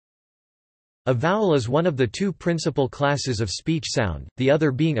A vowel is one of the two principal classes of speech sound, the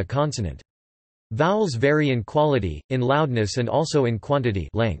other being a consonant. Vowels vary in quality, in loudness and also in quantity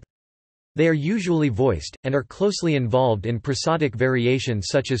length. They are usually voiced, and are closely involved in prosodic variation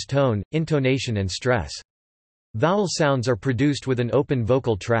such as tone, intonation and stress. Vowel sounds are produced with an open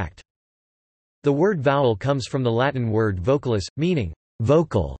vocal tract. The word vowel comes from the Latin word vocalus, meaning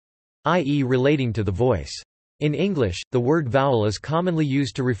vocal, i.e. relating to the voice. In English, the word vowel is commonly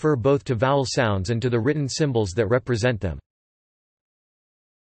used to refer both to vowel sounds and to the written symbols that represent them.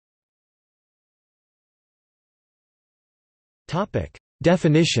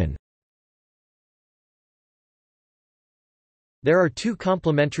 Definition. There are two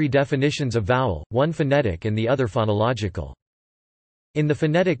complementary definitions of vowel, one phonetic and the other phonological. In the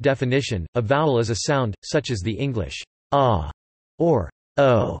phonetic definition, a vowel is a sound, such as the English ah or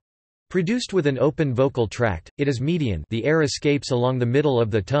o. Produced with an open vocal tract, it is median, the air escapes along the middle of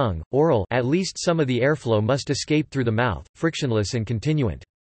the tongue, oral, at least some of the airflow must escape through the mouth, frictionless and continuant.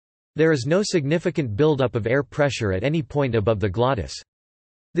 There is no significant buildup of air pressure at any point above the glottis.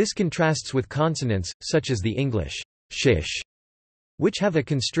 This contrasts with consonants, such as the English shish, which have a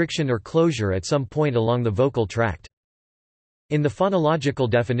constriction or closure at some point along the vocal tract. In the phonological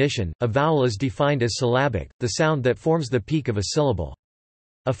definition, a vowel is defined as syllabic, the sound that forms the peak of a syllable.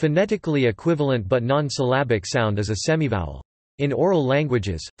 A phonetically equivalent but non-syllabic sound is a semivowel. In oral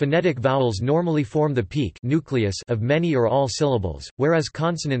languages, phonetic vowels normally form the peak nucleus of many or all syllables, whereas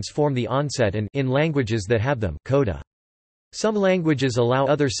consonants form the onset and in languages that have them, coda. Some languages allow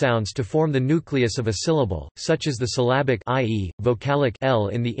other sounds to form the nucleus of a syllable, such as the syllabic i.e., vocalic l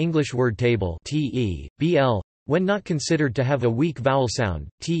in the English word table te, bl, when not considered to have a weak vowel sound,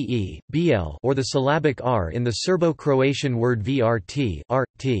 te, bl, or the syllabic r in the Serbo-Croatian word vrt,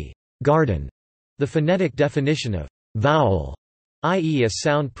 rt, garden. The phonetic definition of vowel, i.e. a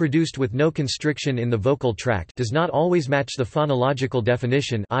sound produced with no constriction in the vocal tract, does not always match the phonological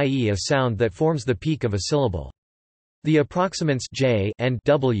definition, i.e. a sound that forms the peak of a syllable. The approximants j and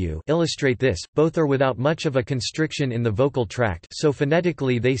w illustrate this, both are without much of a constriction in the vocal tract, so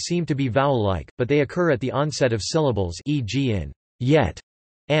phonetically they seem to be vowel-like, but they occur at the onset of syllables, e.g. in yet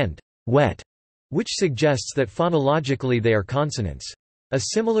and wet, which suggests that phonologically they are consonants. A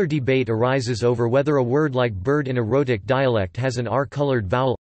similar debate arises over whether a word like bird in a Rhotic dialect has an R-colored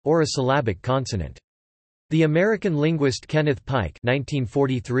vowel or a syllabic consonant. The American linguist Kenneth Pike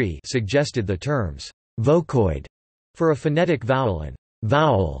 (1943) suggested the terms vocoid for a phonetic vowel and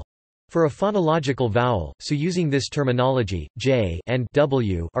vowel for a phonological vowel, so using this terminology, j and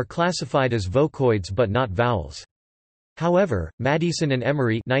w are classified as vocoids but not vowels. However, Madison and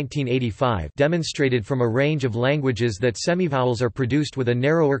Emery 1985 demonstrated from a range of languages that semivowels are produced with a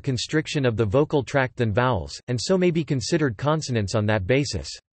narrower constriction of the vocal tract than vowels, and so may be considered consonants on that basis.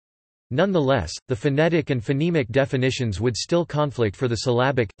 Nonetheless, the phonetic and phonemic definitions would still conflict for the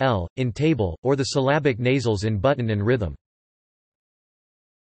syllabic l in table, or the syllabic nasals in button and rhythm.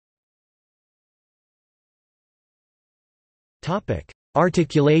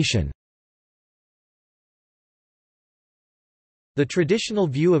 Articulation. The traditional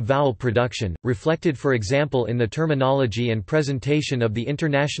view of vowel production, reflected for example in the terminology and presentation of the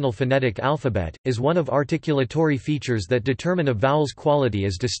International Phonetic Alphabet, is one of articulatory features that determine a vowel's quality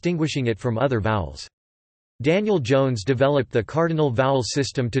as distinguishing it from other vowels. Daniel Jones developed the cardinal vowel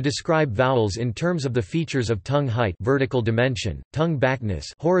system to describe vowels in terms of the features of tongue height, vertical dimension, tongue backness,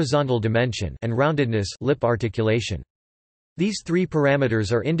 horizontal dimension, and roundedness, lip articulation. These three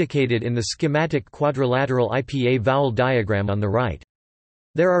parameters are indicated in the schematic quadrilateral IPA vowel diagram on the right.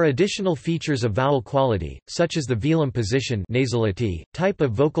 There are additional features of vowel quality, such as the velum position nasality, type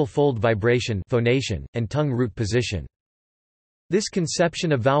of vocal fold vibration phonation, and tongue root position. This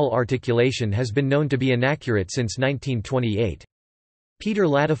conception of vowel articulation has been known to be inaccurate since 1928. Peter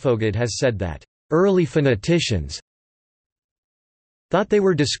Ladefoged has said that, "...early phoneticians thought they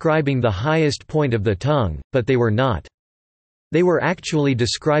were describing the highest point of the tongue, but they were not. They were actually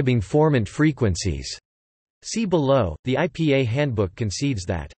describing formant frequencies." See below. The IPA handbook concedes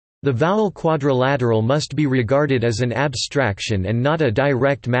that, "...the vowel quadrilateral must be regarded as an abstraction and not a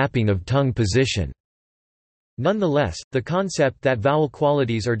direct mapping of tongue position." Nonetheless, the concept that vowel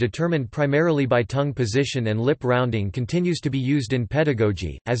qualities are determined primarily by tongue position and lip rounding continues to be used in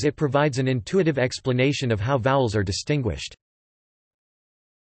pedagogy, as it provides an intuitive explanation of how vowels are distinguished.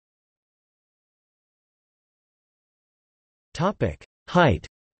 Height.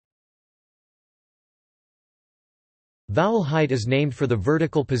 Vowel height is named for the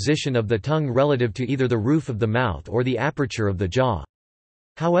vertical position of the tongue relative to either the roof of the mouth or the aperture of the jaw.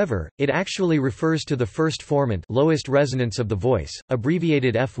 However, it actually refers to the first formant, lowest resonance of the voice,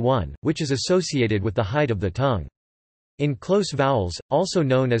 abbreviated F1, which is associated with the height of the tongue. In close vowels, also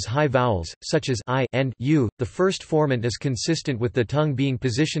known as high vowels, such as I and U, the first formant is consistent with the tongue being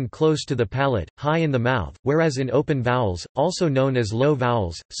positioned close to the palate, high in the mouth, whereas in open vowels, also known as low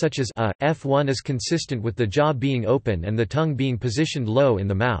vowels, such as A, F1 is consistent with the jaw being open and the tongue being positioned low in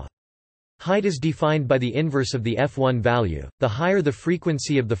the mouth. Height is defined by the inverse of the F1 value. The higher the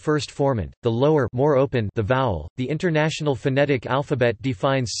frequency of the first formant, the lower, more open the vowel. The International Phonetic Alphabet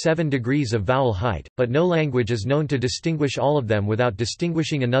defines 7 degrees of vowel height, but no language is known to distinguish all of them without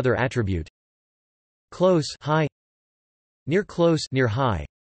distinguishing another attribute. Close high, near close near high,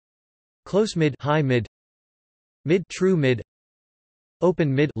 close mid high mid, mid true mid,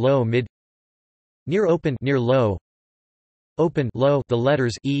 open mid low mid, near open near low, open low. The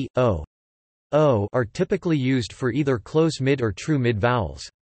letters E, O are typically used for either close mid or true mid vowels.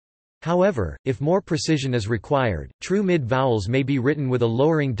 However, if more precision is required, true mid vowels may be written with a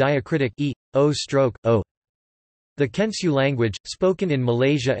lowering diacritic E, O stroke, O. The Khensu language, spoken in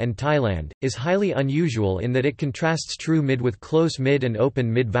Malaysia and Thailand, is highly unusual in that it contrasts true mid with close mid and open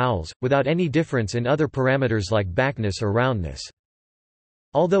mid vowels, without any difference in other parameters like backness or roundness.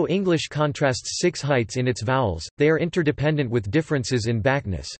 Although English contrasts 6 heights in its vowels, they are interdependent with differences in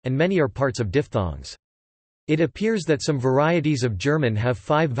backness, and many are parts of diphthongs. It appears that some varieties of German have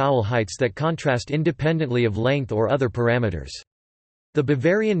 5 vowel heights that contrast independently of length or other parameters. The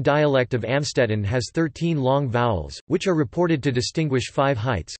Bavarian dialect of Amstetten has 13 long vowels, which are reported to distinguish 5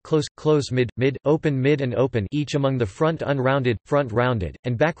 heights: close, close mid, mid, open mid and open, each among the front unrounded, front rounded,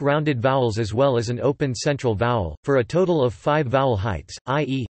 and back rounded vowels, as well as an open central vowel, for a total of 5 vowel heights,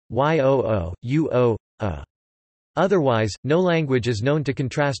 i.e., y-o-o, u-o, a. Otherwise, no language is known to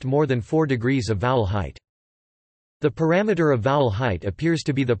contrast more than 4 degrees of vowel height. The parameter of vowel height appears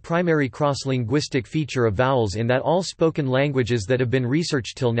to be the primary cross-linguistic feature of vowels, in that all spoken languages that have been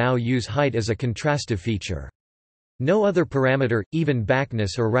researched till now use height as a contrastive feature. No other parameter, even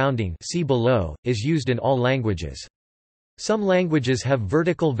backness or rounding, see below, is used in all languages. Some languages have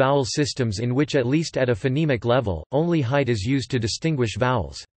vertical vowel systems in which, at least at a phonemic level, only height is used to distinguish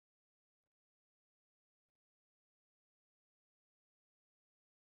vowels.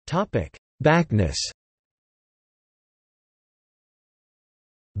 Backness.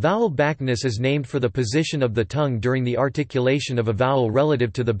 Vowel backness is named for the position of the tongue during the articulation of a vowel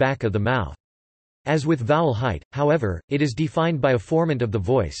relative to the back of the mouth. As with vowel height, however, it is defined by a formant of the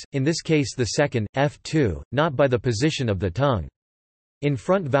voice, in this case the second, F2, not by the position of the tongue. In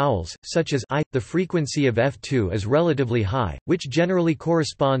front vowels, such as I, the frequency of F2 is relatively high, which generally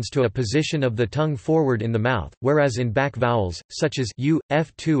corresponds to a position of the tongue forward in the mouth, whereas in back vowels, such as U,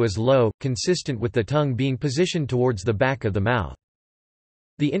 F2 is low, consistent with the tongue being positioned towards the back of the mouth.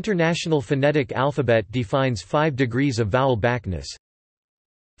 The International Phonetic Alphabet defines 5 degrees of vowel backness: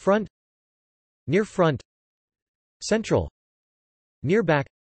 front, near front, central, near back.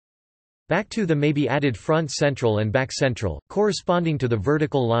 Back to them may be added front central and back central, corresponding to the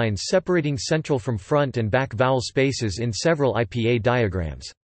vertical lines separating central from front and back vowel spaces in several IPA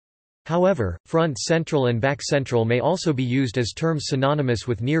diagrams. However, front central and back central may also be used as terms synonymous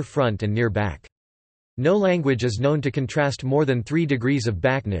with near front and near back. No language is known to contrast more than 3 degrees of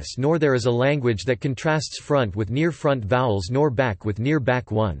backness, nor there is a language that contrasts front with near front vowels nor back with near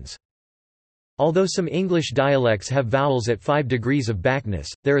back ones. Although some English dialects have vowels at 5 degrees of backness,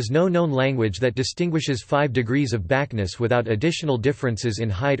 there is no known language that distinguishes 5 degrees of backness without additional differences in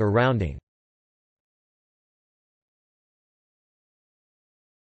height or rounding.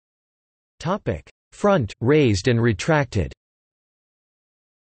 Front, raised and retracted.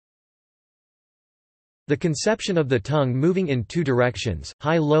 The conception of the tongue moving in 2 directions,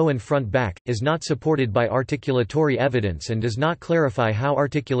 high-low and front-back, is not supported by articulatory evidence and does not clarify how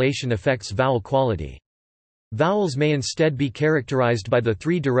articulation affects vowel quality. Vowels may instead be characterized by the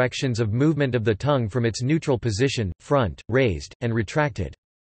 3 directions of movement of the tongue from its neutral position, front, raised, and retracted.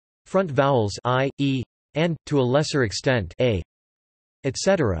 Front vowels I, E, and, to a lesser extent, A,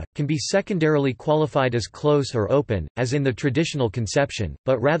 etc., can be secondarily qualified as close or open, as in the traditional conception,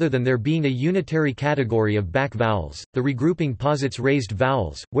 but rather than there being a unitary category of back vowels, the regrouping posits raised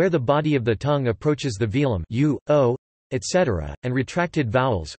vowels, where the body of the tongue approaches the velum U, O, etc., and retracted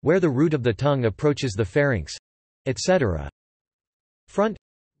vowels, where the root of the tongue approaches the pharynx, etc. Front,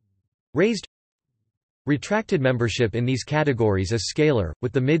 raised, retracted. Membership in these categories is scalar,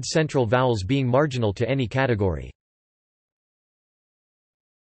 with the mid-central vowels being marginal to any category.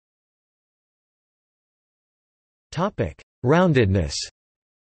 Roundedness.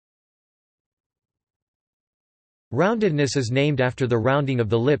 Roundedness is named after the rounding of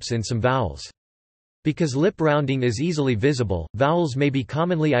the lips in some vowels. Because lip rounding is easily visible, vowels may be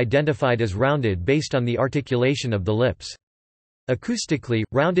commonly identified as rounded based on the articulation of the lips. Acoustically,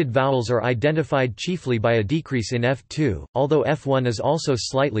 rounded vowels are identified chiefly by a decrease in F2, although F1 is also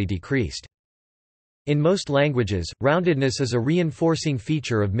slightly decreased. In most languages, roundedness is a reinforcing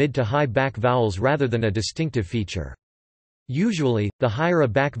feature of mid to high back vowels rather than a distinctive feature. Usually, the higher a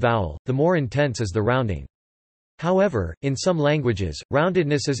back vowel, the more intense is the rounding. However, in some languages,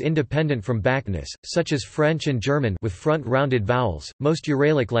 roundedness is independent from backness, such as French and German with front rounded vowels. Most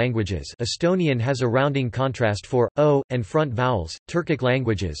Uralic languages, Estonian has a rounding contrast for o and front vowels, Turkic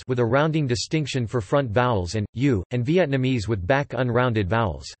languages with a rounding distinction for front vowels and u, and Vietnamese with back unrounded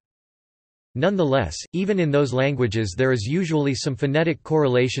vowels. Nonetheless, even in those languages there is usually some phonetic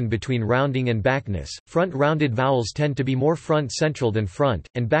correlation between rounding and backness. Front rounded vowels tend to be more front central than front,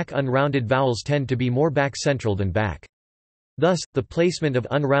 and back unrounded vowels tend to be more back central than back. Thus, the placement of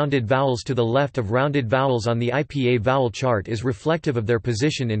unrounded vowels to the left of rounded vowels on the IPA vowel chart is reflective of their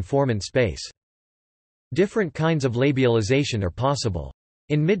position in form and space. Different kinds of labialization are possible.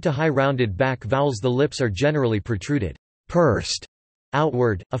 In mid to high rounded back vowels the lips are generally protruded, pursed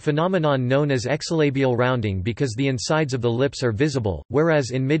outward, a phenomenon known as exolabial rounding because the insides of the lips are visible,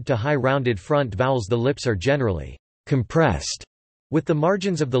 whereas in mid to high rounded front vowels the lips are generally compressed, with the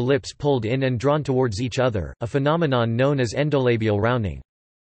margins of the lips pulled in and drawn towards each other, a phenomenon known as endolabial rounding.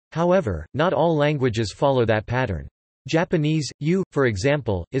 However, not all languages follow that pattern. Japanese, u, for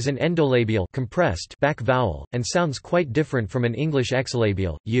example, is an endolabial compressed back vowel, and sounds quite different from an English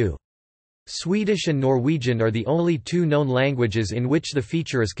exolabial, u. Swedish and Norwegian are the only two known languages in which the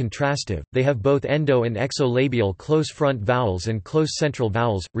feature is contrastive. They have both endo and exolabial close front vowels and close central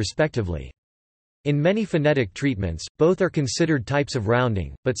vowels, respectively. In many phonetic treatments, both are considered types of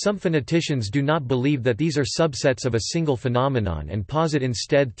rounding, but some phoneticians do not believe that these are subsets of a single phenomenon and posit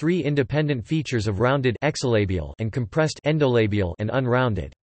instead three independent features of rounded exolabial and compressed endolabial and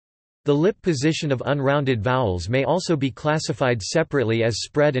unrounded. The lip position of unrounded vowels may also be classified separately as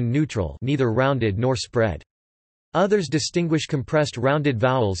spread and neutral, neither rounded nor spread. Others distinguish compressed rounded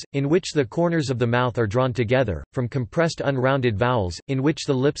vowels, in which the corners of the mouth are drawn together, from compressed unrounded vowels, in which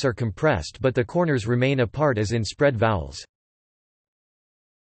the lips are compressed but the corners remain apart as in spread vowels.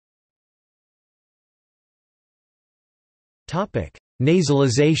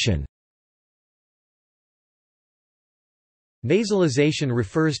 Nasalization. Nasalization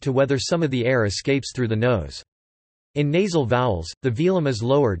refers to whether some of the air escapes through the nose. In nasal vowels, the velum is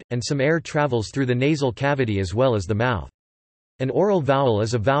lowered, and some air travels through the nasal cavity as well as the mouth. An oral vowel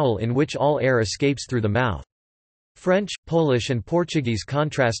is a vowel in which all air escapes through the mouth. French, Polish and Portuguese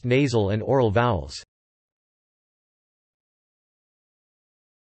contrast nasal and oral vowels.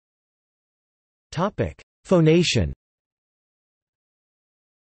 Phonation.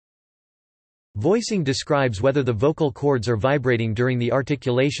 Voicing describes whether the vocal cords are vibrating during the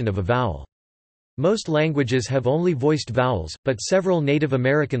articulation of a vowel. Most languages have only voiced vowels, but several Native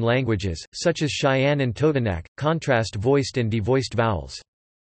American languages, such as Cheyenne and Totonac, contrast voiced and devoiced vowels.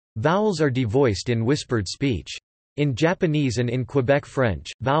 Vowels are devoiced in whispered speech. In Japanese and in Quebec French,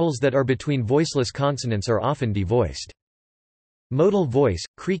 vowels that are between voiceless consonants are often devoiced. Modal voice,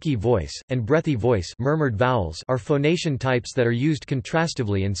 creaky voice, and breathy voice murmured vowels are phonation types that are used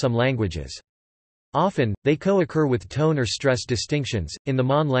contrastively in some languages. Often, they co-occur with tone or stress distinctions. In the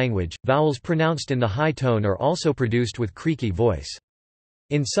Mon language, vowels pronounced in the high tone are also produced with creaky voice.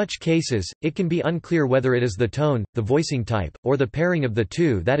 In such cases, it can be unclear whether it is the tone, the voicing type, or the pairing of the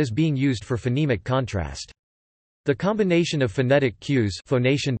two that is being used for phonemic contrast. The combination of phonetic cues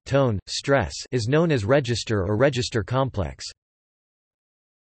phonation, tone, stress is known as register or register complex.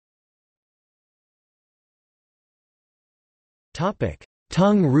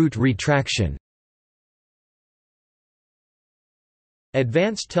 Tongue root retraction.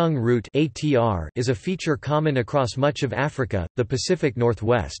 Advanced tongue root (ATR) is a feature common across much of Africa, the Pacific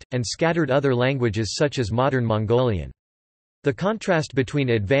Northwest, and scattered other languages such as modern Mongolian. The contrast between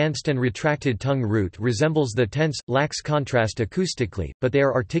advanced and retracted tongue root resembles the tense, lacks contrast acoustically, but they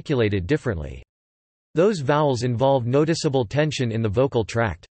are articulated differently. Those vowels involve noticeable tension in the vocal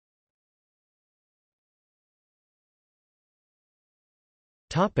tract.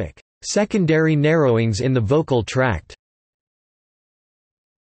 Secondary narrowings in the vocal tract.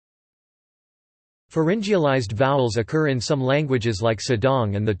 Pharyngealized vowels occur in some languages like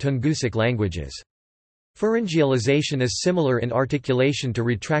Sedong and the Tungusic languages. Pharyngealization is similar in articulation to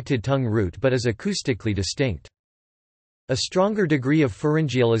retracted tongue root but is acoustically distinct. A stronger degree of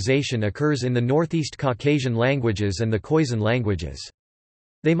pharyngealization occurs in the Northeast Caucasian languages and the Khoisan languages.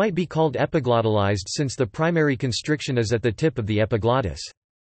 They might be called epiglottalized since the primary constriction is at the tip of the epiglottis.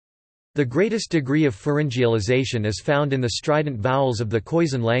 The greatest degree of pharyngealization is found in the strident vowels of the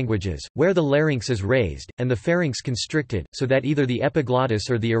Khoisan languages, where the larynx is raised, and the pharynx constricted, so that either the epiglottis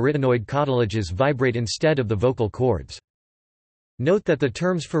or the arytenoid cartilages vibrate instead of the vocal cords. Note that the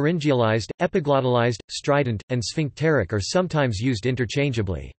terms pharyngealized, epiglottalized, strident, and sphincteric are sometimes used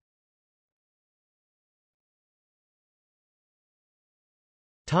interchangeably.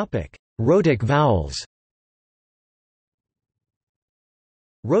 Rhotic vowels.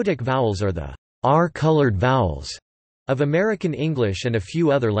 Rhotic vowels are the R-colored vowels of American English and a few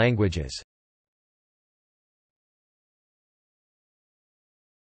other languages.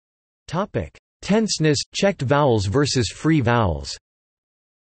 Tenseness, checked vowels versus free vowels.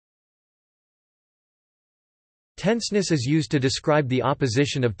 Tenseness is used to describe the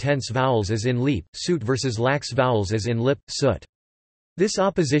opposition of tense vowels as in leap, soot versus lax vowels as in lip, soot. This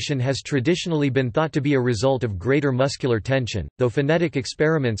opposition has traditionally been thought to be a result of greater muscular tension, though phonetic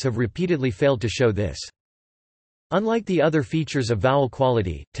experiments have repeatedly failed to show this. Unlike the other features of vowel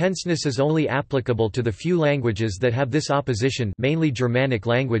quality, tenseness is only applicable to the few languages that have this opposition, mainly Germanic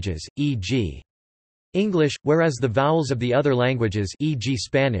languages, e.g. English, whereas the vowels of the other languages, e.g.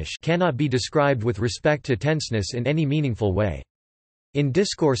 Spanish, cannot be described with respect to tenseness in any meaningful way. In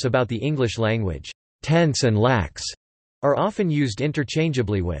discourse about the English language, tense and lax are often used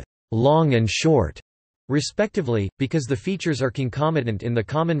interchangeably with long and short, respectively, because the features are concomitant in the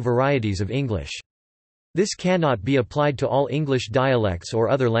common varieties of English. This cannot be applied to all English dialects or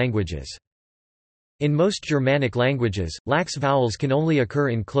other languages. In most Germanic languages, lax vowels can only occur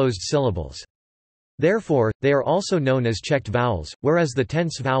in closed syllables. Therefore, they are also known as checked vowels, whereas the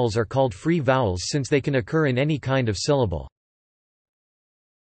tense vowels are called free vowels since they can occur in any kind of syllable.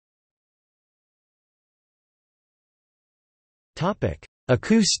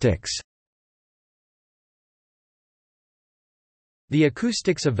 Acoustics. The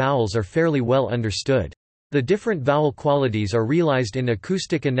acoustics of vowels are fairly well understood. The different vowel qualities are realized in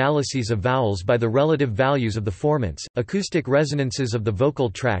acoustic analyses of vowels by the relative values of the formants, acoustic resonances of the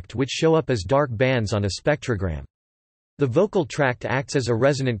vocal tract which show up as dark bands on a spectrogram. The vocal tract acts as a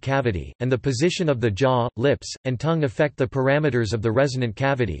resonant cavity, and the position of the jaw, lips, and tongue affect the parameters of the resonant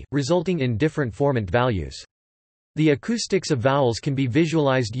cavity, resulting in different formant values. The acoustics of vowels can be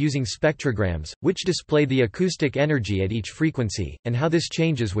visualized using spectrograms, which display the acoustic energy at each frequency, and how this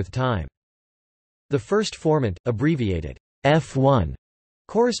changes with time. The first formant, abbreviated F1,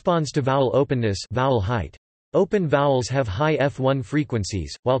 corresponds to vowel openness, vowel height. Open vowels have high F1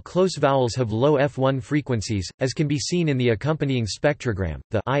 frequencies, while close vowels have low F1 frequencies, as can be seen in the accompanying spectrogram.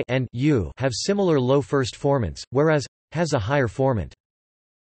 The I and U have similar low first formants, whereas has a higher formant.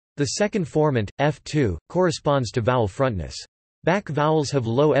 The second formant, F2, corresponds to vowel frontness. Back vowels have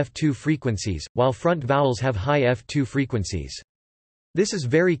low F2 frequencies, while front vowels have high F2 frequencies. This is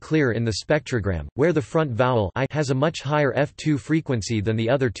very clear in the spectrogram, where the front vowel I has a much higher F2 frequency than the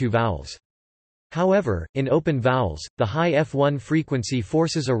other two vowels. However, in open vowels, the high F1 frequency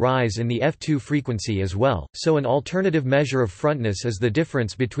forces a rise in the F2 frequency as well, so an alternative measure of frontness is the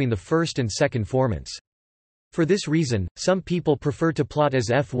difference between the first and second formants. For this reason, some people prefer to plot as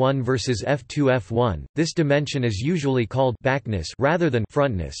F1 versus F2 F1. This dimension is usually called backness rather than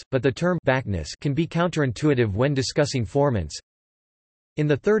frontness, but the term backness can be counterintuitive when discussing formants. In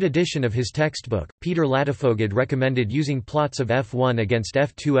the third edition of his textbook, Peter Latefoged recommended using plots of F1 against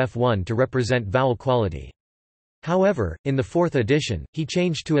F2 F1 to represent vowel quality. However, in the fourth edition, he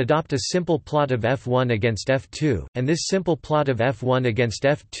changed to adopt a simple plot of F1 against F2, and this simple plot of F1 against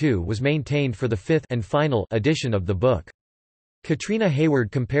F2 was maintained for the fifth and final edition of the book. Katrina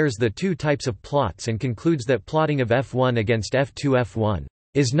Hayward compares the two types of plots and concludes that plotting of F1 against F2 F1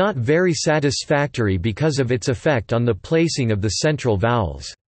 is not very satisfactory because of its effect on the placing of the central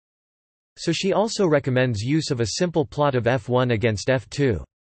vowels. So she also recommends use of a simple plot of F1 against F2.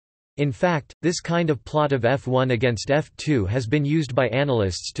 In fact, this kind of plot of F1 against F2 has been used by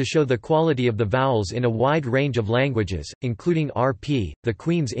analysts to show the quality of the vowels in a wide range of languages, including RP, the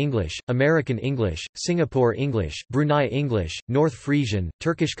Queen's English, American English, Singapore English, Brunei English, North Frisian,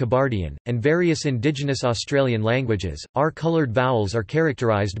 Turkish Kabardian, and various indigenous Australian languages. R-colored vowels are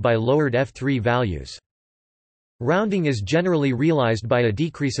characterized by lowered F3 values. Rounding is generally realized by a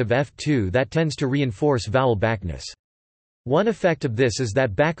decrease of F2 that tends to reinforce vowel backness. One effect of this is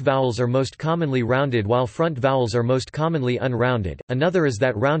that back vowels are most commonly rounded while front vowels are most commonly unrounded. Another is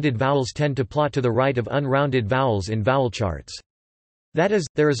that rounded vowels tend to plot to the right of unrounded vowels in vowel charts. That is,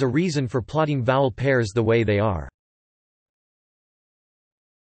 there is a reason for plotting vowel pairs the way they are.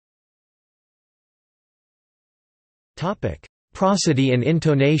 Prosody and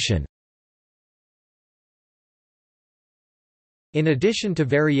intonation. In addition to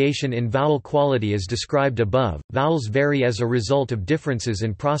variation in vowel quality as described above, vowels vary as a result of differences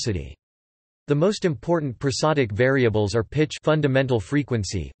in prosody. The most important prosodic variables are pitch, fundamental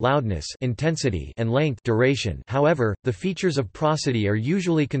frequency, loudness, intensity, and length, duration. However, the features of prosody are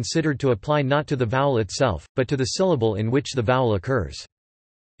usually considered to apply not to the vowel itself, but to the syllable in which the vowel occurs.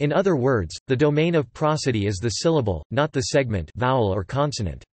 In other words, the domain of prosody is the syllable, not the segment, vowel or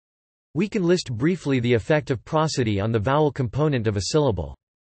consonant. We can list briefly the effect of prosody on the vowel component of a syllable.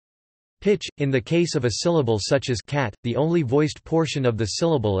 Pitch – in the case of a syllable such as cat, the only voiced portion of the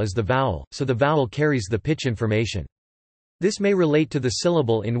syllable is the vowel, so the vowel carries the pitch information. This may relate to the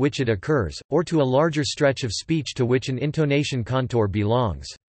syllable in which it occurs, or to a larger stretch of speech to which an intonation contour belongs.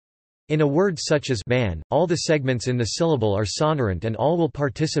 In a word such as man, all the segments in the syllable are sonorant and all will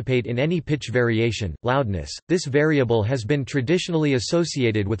participate in any pitch variation. Loudness – this variable has been traditionally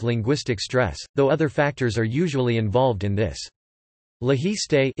associated with stress, though other factors are usually involved in this.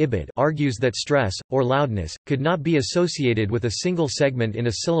 Lahiste argues that stress, or loudness, could not be associated with a single segment in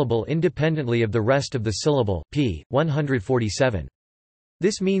a syllable independently of the rest of the syllable, p. 147.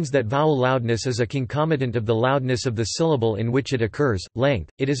 This means that vowel loudness is a concomitant of the loudness of the syllable in which it occurs.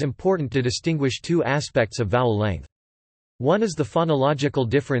 Length – it is important to distinguish two aspects of vowel length. One is the phonological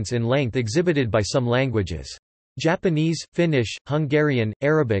difference in length exhibited by some languages. Japanese, Finnish, Hungarian,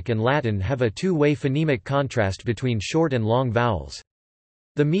 Arabic and Latin have a two-way phonemic contrast between short and long vowels.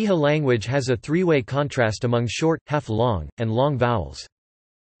 The Miha language has a three-way contrast among short, half-long, and long vowels.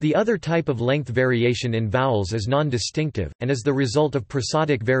 The other type of length variation in vowels is non-distinctive, and is the result of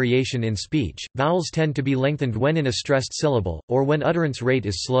prosodic variation in speech. Vowels tend to be lengthened when in a stressed syllable, or when utterance rate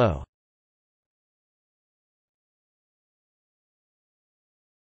is slow.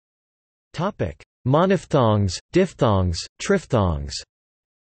 Monophthongs, diphthongs, triphthongs.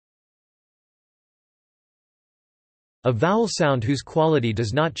 A vowel sound whose quality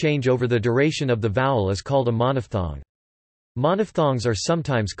does not change over the duration of the vowel is called a monophthong. Monophthongs are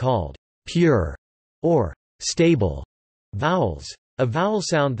sometimes called pure or stable vowels. A vowel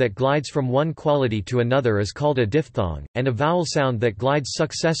sound that glides from one quality to another is called a diphthong, and a vowel sound that glides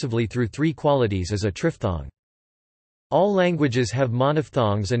successively through three qualities is a triphthong. All languages have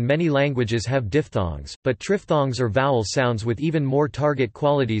monophthongs and many languages have diphthongs, but triphthongs or vowel sounds with even more target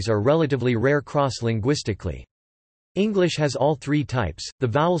qualities are relatively rare cross-linguistically. English has all three types. The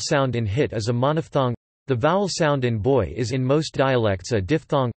vowel sound in hit is a monophthong, the vowel sound in boy is in most dialects a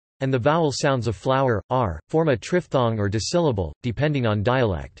diphthong, and the vowel sounds of flower, r, form a triphthong or dissyllable, depending on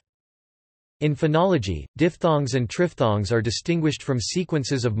dialect. In phonology, diphthongs and triphthongs are distinguished from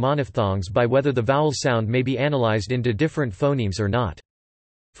sequences of monophthongs by whether the vowel sound may be analyzed into different phonemes or not.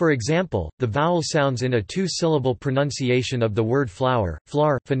 For example, the vowel sounds in a two-syllable pronunciation of the word flower,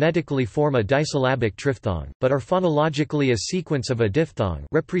 flar, phonetically form a disyllabic triphthong, but are phonologically a sequence of a diphthong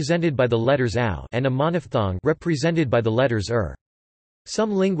represented by the letters ow and a monophthong represented by the letters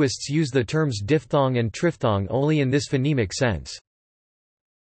Some linguists use the terms diphthong and triphthong only in this phonemic sense.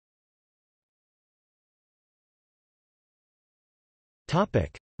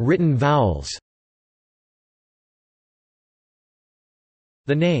 Written vowels.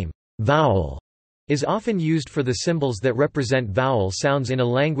 The name, vowel, is often used for the symbols that represent vowel sounds in a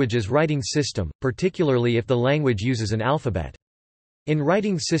language's writing system, particularly if the language uses an alphabet. In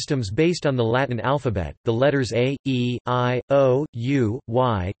writing systems based on the Latin alphabet, the letters A, E, I, O, U,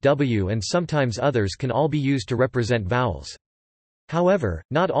 Y, W and sometimes others can all be used to represent vowels. However,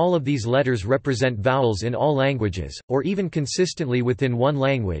 not all of these letters represent vowels in all languages, or even consistently within one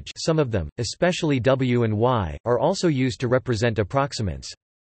language. Some of them, especially W and Y, are also used to represent approximants.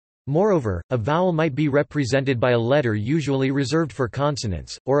 Moreover, a vowel might be represented by a letter usually reserved for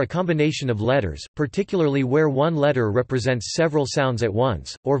consonants, or a combination of letters, particularly where one letter represents several sounds at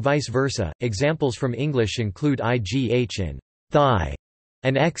once, or vice versa. Examples from English include IGH in thigh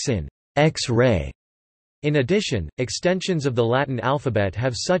and X in X-ray. In addition, extensions of the Latin alphabet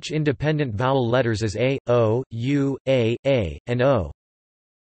have such independent vowel letters as A, O, U, A, and O.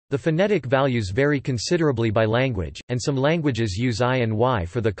 The phonetic values vary considerably by language, and some languages use I and Y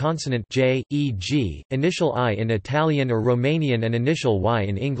for the consonant J, e.g., initial I in Italian or Romanian and initial Y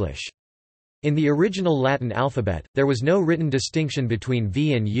in English. In the original Latin alphabet, there was no written distinction between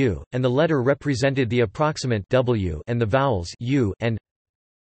V and U, and the letter represented the approximant W and the vowels U and.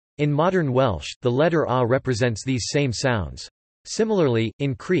 In modern Welsh, the letter A represents these same sounds. Similarly,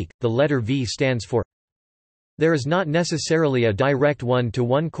 in Creek, the letter V stands for. There is not necessarily a direct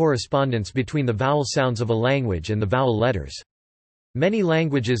one-to-one correspondence between the vowel sounds of a language and the vowel letters. Many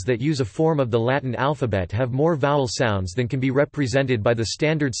languages that use a form of the Latin alphabet have more vowel sounds than can be represented by the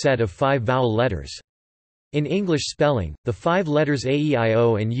standard set of 5 vowel letters. In English spelling, the 5 letters A, E, I,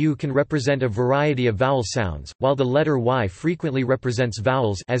 O and U can represent a variety of vowel sounds, while the letter Y frequently represents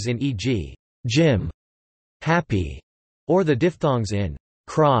vowels as in e.g. Jim, happy, or the diphthongs in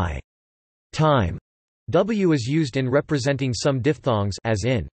cry, time. W is used in representing some diphthongs as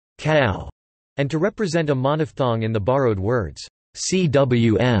in cow, and to represent a monophthong in the borrowed words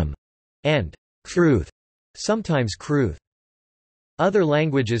cwm and cruth, sometimes cruth. Other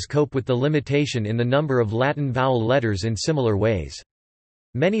languages cope with the limitation in the number of Latin vowel letters in similar ways.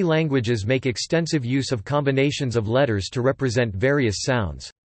 Many languages make extensive use of combinations of letters to represent various sounds.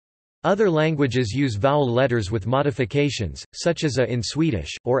 Other languages use vowel letters with modifications, such as a in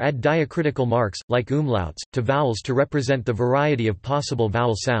Swedish, or add diacritical marks, like umlauts, to vowels to represent the variety of possible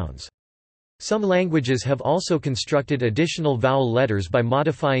vowel sounds. Some languages have also constructed additional vowel letters by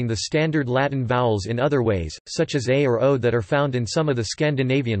modifying the standard Latin vowels in other ways, such as A or O that are found in some of the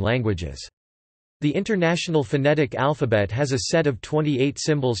Scandinavian languages. The International Phonetic Alphabet has a set of 28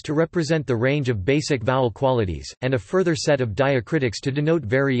 symbols to represent the range of basic vowel qualities, and a further set of diacritics to denote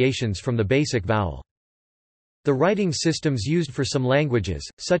variations from the basic vowel. The writing systems used for some languages,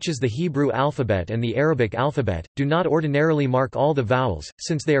 such as the Hebrew alphabet and the Arabic alphabet, do not ordinarily mark all the vowels,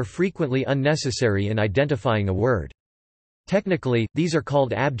 since they are frequently unnecessary in identifying a word. Technically, these are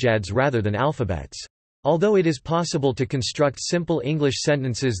called abjads rather than alphabets. Although it is possible to construct simple English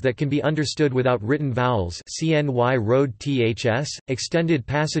sentences that can be understood without written vowels (cny road ths), extended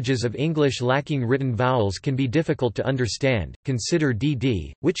passages of English lacking written vowels can be difficult to understand. Consider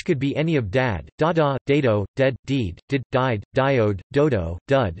dd, which could be any of dad, dada, dado, dead, deed, did, died, diode, dodo,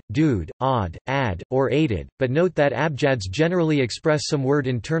 dud, dude, odd, ad, or aided, but note that abjads generally express some word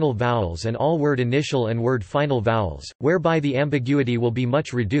internal vowels and all word initial and word final vowels, whereby the ambiguity will be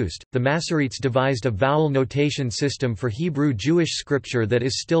much reduced. The Masoretes devised a vowel notation system for Hebrew Jewish scripture that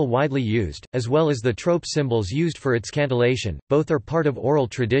is still widely used, as well as the trope symbols used for its cantillation. Both are part of oral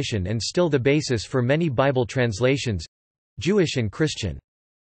tradition and still the basis for many Bible translations, Jewish and Christian.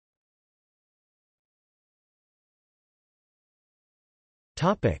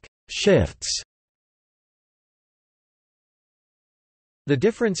 Topic: Shifts. The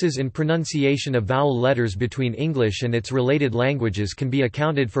differences in pronunciation of vowel letters between English and its related languages can be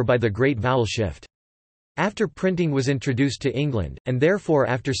accounted for by the Great Vowel Shift. After printing was introduced to England, and therefore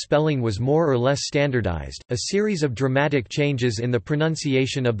after spelling was more or less standardized, a series of dramatic changes in the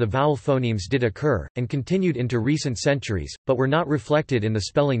pronunciation of the vowel phonemes did occur, and continued into recent centuries, but were not reflected in the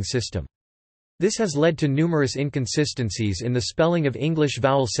spelling system. This has led to numerous inconsistencies in the spelling of English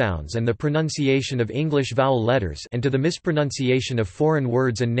vowel sounds and the pronunciation of English vowel letters, and to the mispronunciation of foreign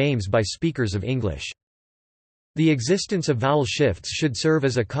words and names by speakers of English. The existence of vowel shifts should serve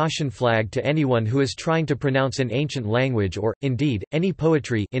as a caution flag to anyone who is trying to pronounce an ancient language or, indeed, any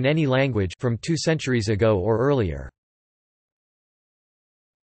poetry in any language from 2 centuries ago or earlier.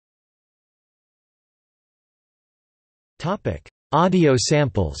 Audio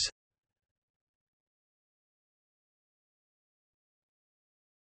samples.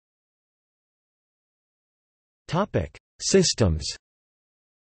 Systems.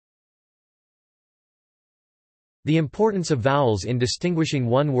 The importance of vowels in distinguishing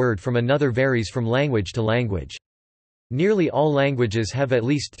one word from another varies from language to language. Nearly all languages have at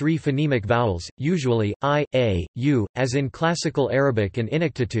least 3 phonemic vowels, usually I, A, U, as in Classical Arabic and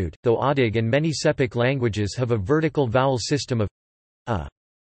Inuktitut, though Odig and many Sepik languages have a vertical vowel system of a.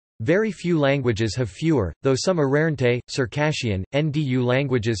 Very few languages have fewer, though some Ararente, Circassian, Ndu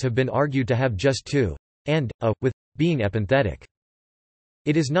languages have been argued to have just 2, and a, with being epenthetic.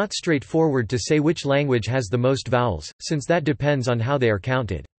 It is not straightforward to say which language has the most vowels, since that depends on how they are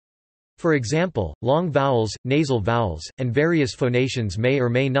counted. For example, long vowels, nasal vowels, and various phonations may or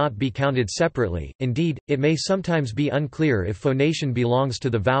may not be counted separately. Indeed, it may sometimes be unclear if phonation belongs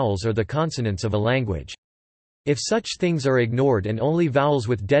to the vowels or the consonants of a language. If such things are ignored and only vowels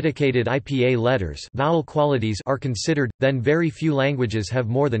with dedicated IPA letters, vowel qualities, are considered, then very few languages have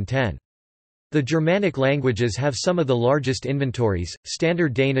more than 10. The Germanic languages have some of the largest inventories.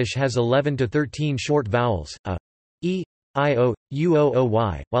 Standard Danish has 11 to 13 short vowels, a, e, I, o, u, o, o,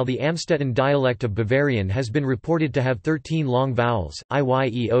 y, while the Amstetten dialect of Bavarian has been reported to have 13 long vowels, I, y,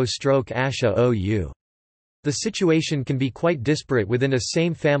 e, o, asha, o, u. The situation can be quite disparate within a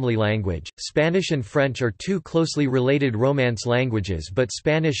same family language. Spanish and French are 2 closely related Romance languages, but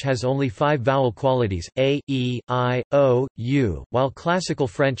Spanish has only 5 vowel qualities, a, e, I, o, u, while Classical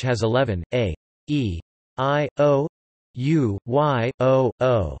French has 11, a, e, I, o, u, y, o,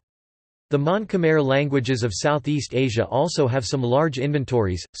 o. The Mon-Khmer languages of Southeast Asia also have some large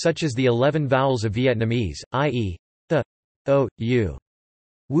inventories, such as the 11 vowels of Vietnamese, i.e. the, o, u.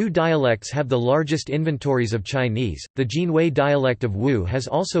 Wu dialects have the largest inventories of Chinese. The Jinwei dialect of Wu has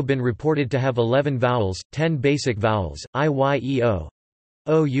also been reported to have 11 vowels, 10 basic vowels, iYeo,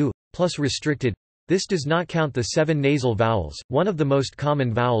 ou, plus restricted. This does not count the 7 nasal vowels. One of the most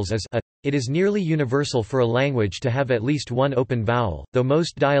common vowels is a. It is nearly universal for a language to have at least one open vowel, though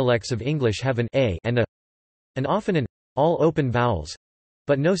most dialects of English have an a and a, and often an, all open vowels,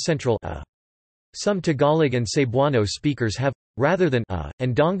 but no central a. Some Tagalog and Cebuano speakers have, rather than a,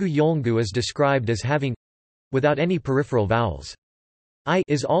 and Dongu Yolngu is described as having, without any peripheral vowels. I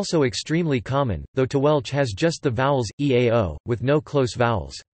is also extremely common, though Tawelch has just the vowels, eao, with no close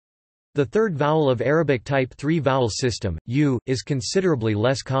vowels. The third vowel of Arabic type 3 vowel system, u, is considerably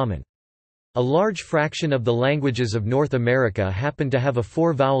less common. A large fraction of the languages of North America happen to have a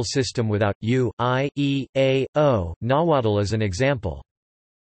 4-vowel system without u, I, e, a, o. Nahuatl is an example.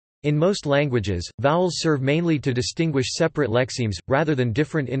 In most languages, vowels serve mainly to distinguish separate lexemes, rather than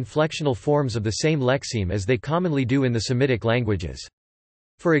different inflectional forms of the same lexeme as they commonly do in the Semitic languages.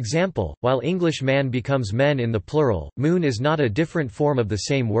 For example, while English man becomes men in the plural, moon is not a different form of the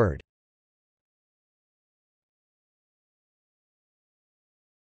same word.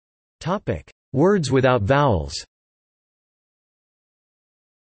 Words without vowels.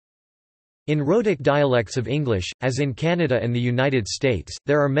 In Rhotic dialects of English, as in Canada and the United States,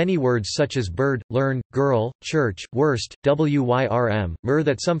 there are many words such as bird, learn, girl, church, worst, wyrm,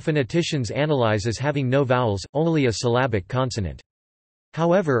 that some phoneticians analyze as having no vowels, only a syllabic consonant.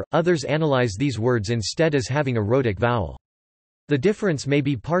 However, others analyze these words instead as having a rhotic vowel. The difference may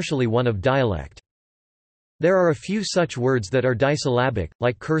be partially one of dialect. There are a few such words that are disyllabic,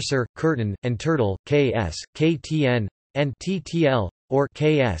 like cursor, curtain, and turtle, ks, ktn, and ttl, or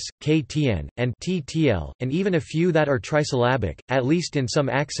ks, ktn, and ttl, and even a few that are trisyllabic, at least in some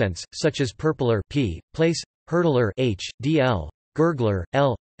accents, such as purpler p, place, hurdler h, dl, gurgler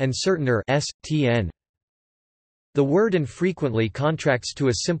l, and certainer s, tn. The word and frequently contracts to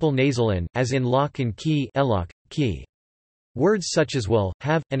a simple nasal n, as in lock and key, elock, key. Words such as will,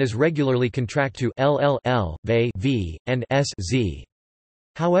 have, and as regularly contract to lll, v, v, and s, z.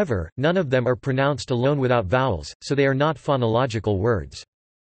 However, none of them are pronounced alone without vowels, so they are not phonological words.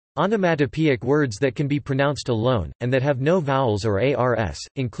 Onomatopoeic words that can be pronounced alone, and that have no vowels or ars,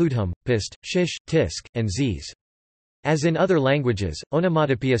 include hum, pist, shish, tisk, and zs. As in other languages,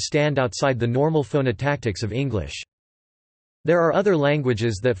 onomatopoeia stand outside the normal phonotactics of English. There are other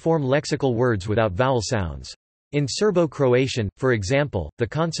languages that form lexical words without vowel sounds. In Serbo-Croatian, for example, the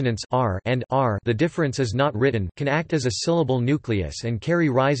consonants r and r, the difference is not written, can act as a syllable nucleus and carry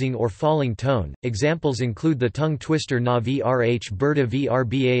rising or falling tone. Examples include the tongue twister na vrh berta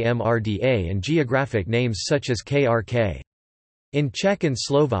vrbamrda and geographic names such as krk. In Czech and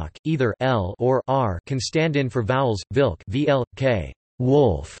Slovak, either l or r can stand in for vowels, vilk vlk,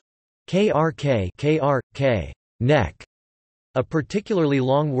 wolf, krk krk, neck. A particularly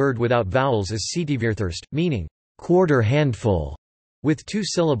long word without vowels is setivirthurst, meaning quarter handful, with 2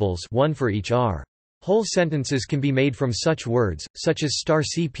 syllables, one for each r. Whole sentences can be made from such words, such as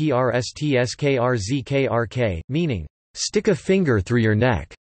 *cprstskrzkrk, meaning stick a finger through your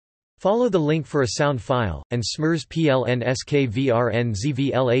neck. Follow the link for a sound file, and smrs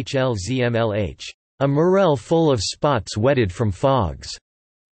plnskvrnzvlhlzmlh, a morel full of spots wetted from fogs.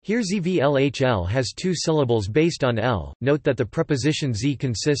 Here zvlhl has 2 syllables based on l. Note that the preposition z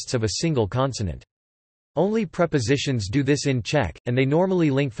consists of a single consonant. Only prepositions do this in Czech, and they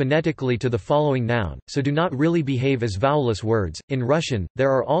normally link phonetically to the following noun, so do not really behave as vowelless words. In Russian,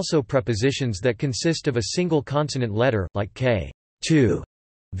 there are also prepositions that consist of a single consonant letter, like k, to,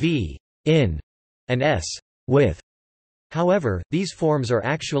 v, in, and s, with. However, these forms are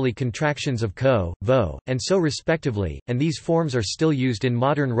actually contractions of ko, vo, and so respectively, and these forms are still used in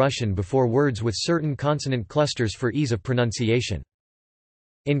modern Russian before words with certain consonant clusters for ease of pronunciation.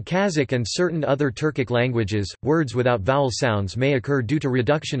 In Kazakh and certain other Turkic languages, words without vowel sounds may occur due to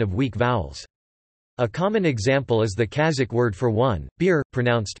reduction of weak vowels. A common example is the Kazakh word for one, beer,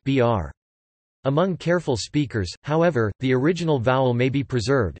 pronounced br. Among careful speakers, however, the original vowel may be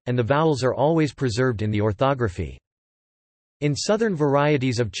preserved, and the vowels are always preserved in the orthography. In southern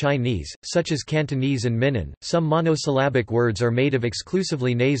varieties of Chinese, such as Cantonese and Minnan, some monosyllabic words are made of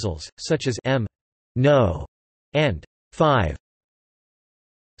exclusively nasals, such as m, no, and 5.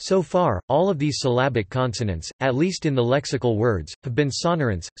 So far, all of these syllabic consonants, at least in the lexical words, have been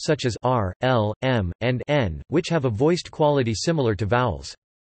sonorants, such as r, l, m, and n, which have a voiced quality similar to vowels.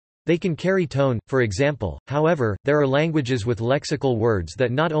 They can carry tone, for example. However, there are languages with lexical words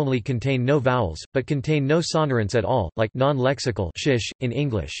that not only contain no vowels, but contain no sonorants at all, like non-lexical shish in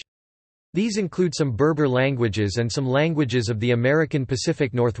English. These include some Berber languages and some languages of the American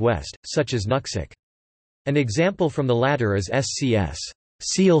Pacific Northwest, such as Nuxic. An example from the latter is SCS,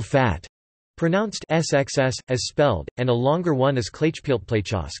 seal fat, pronounced SXS, as spelled, and a longer one is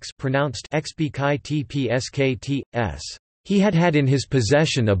Klechpiltplechosks, pronounced XBKTPSKTS. He had in his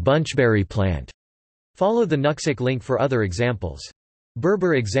possession a bunchberry plant. Follow the Nuxic link for other examples.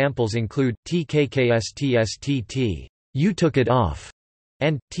 Berber examples include TKKSTSTT, you took it off,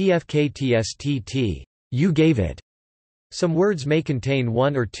 and TFKTSTT, you gave it. Some words may contain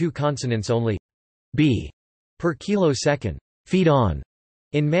one or two consonants only, b per kilosecond, feed on.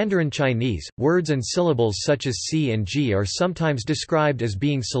 In Mandarin Chinese, words and syllables such as c and g are sometimes described as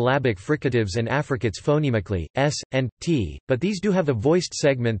being syllabic fricatives and affricates phonemically, s, and t, but these do have a voiced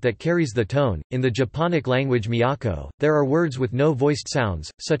segment that carries the tone. In the Japonic language Miyako, there are words with no voiced sounds,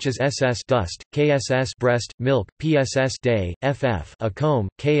 such as ss dust, kss breast, milk, pss day, ff a comb,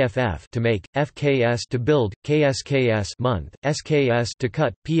 kff to make, fks to build, ksks month, sks to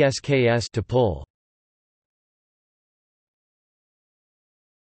cut, psks to pull.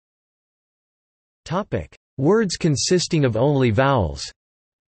 Words consisting of only vowels.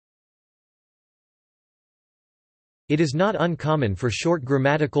 It is not uncommon for short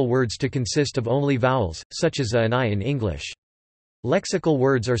grammatical words to consist of only vowels, such as a and I in English. Lexical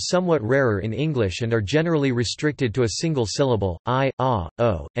words are somewhat rarer in English and are generally restricted to a single syllable, I, ah,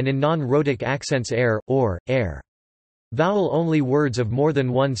 o, and in non-rhotic accents or, air. Vowel-only words of more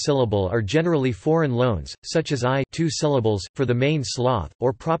than one syllable are generally foreign loans, such as I 2 syllables, for the main sloth,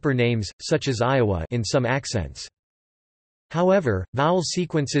 or proper names, such as Iowa in some accents. However, vowel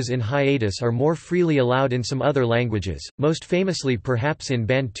sequences in hiatus are more freely allowed in some other languages, most famously perhaps in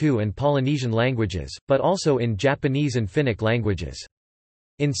Bantu and Polynesian languages, but also in Japanese and Finnic languages.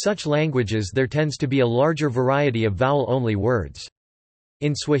 In such languages there tends to be a larger variety of vowel-only words.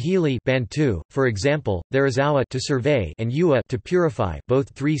 In Swahili Bantu, for example, there is awa to survey and ua to purify,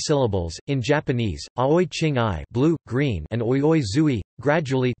 both 3 syllables. In Japanese, aoi ching I blue, green and oioi zui,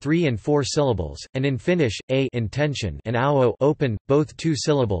 gradually 3 and 4 syllables, and in Finnish, a intention and ao open, both 2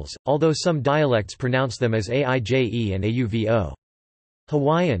 syllables, although some dialects pronounce them as aije and auvo.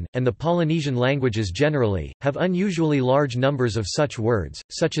 Hawaiian, and the Polynesian languages generally, have unusually large numbers of such words,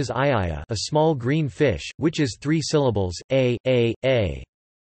 such as aiaia a small green fish, which is 3 syllables, a.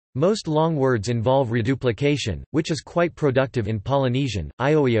 Most long words involve reduplication, which is quite productive in Polynesian.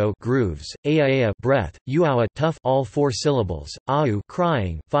 Ioio grooves, aiaia breath, uawa tough all 4 syllables, au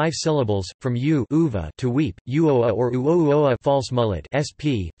crying 5 syllables, from u uva to weep, uoa or uouoa false mullet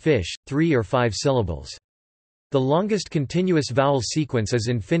sp fish 3 or 5 syllables. The longest continuous vowel sequence is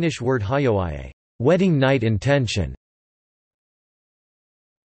in Finnish word hajoaie, wedding night intention.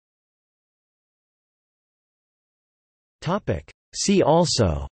 Topic: See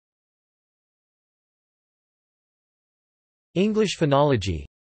also. English phonology,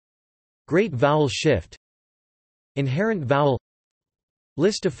 Great Vowel Shift, Inherent vowel,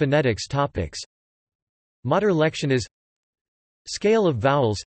 List of phonetics topics, Mater lectionis, Scale of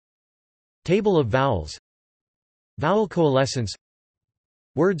vowels, Table of vowels, Vowel coalescence,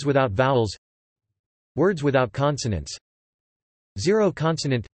 Words without vowels, Words without consonants, Zero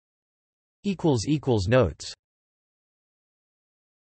consonant. Notes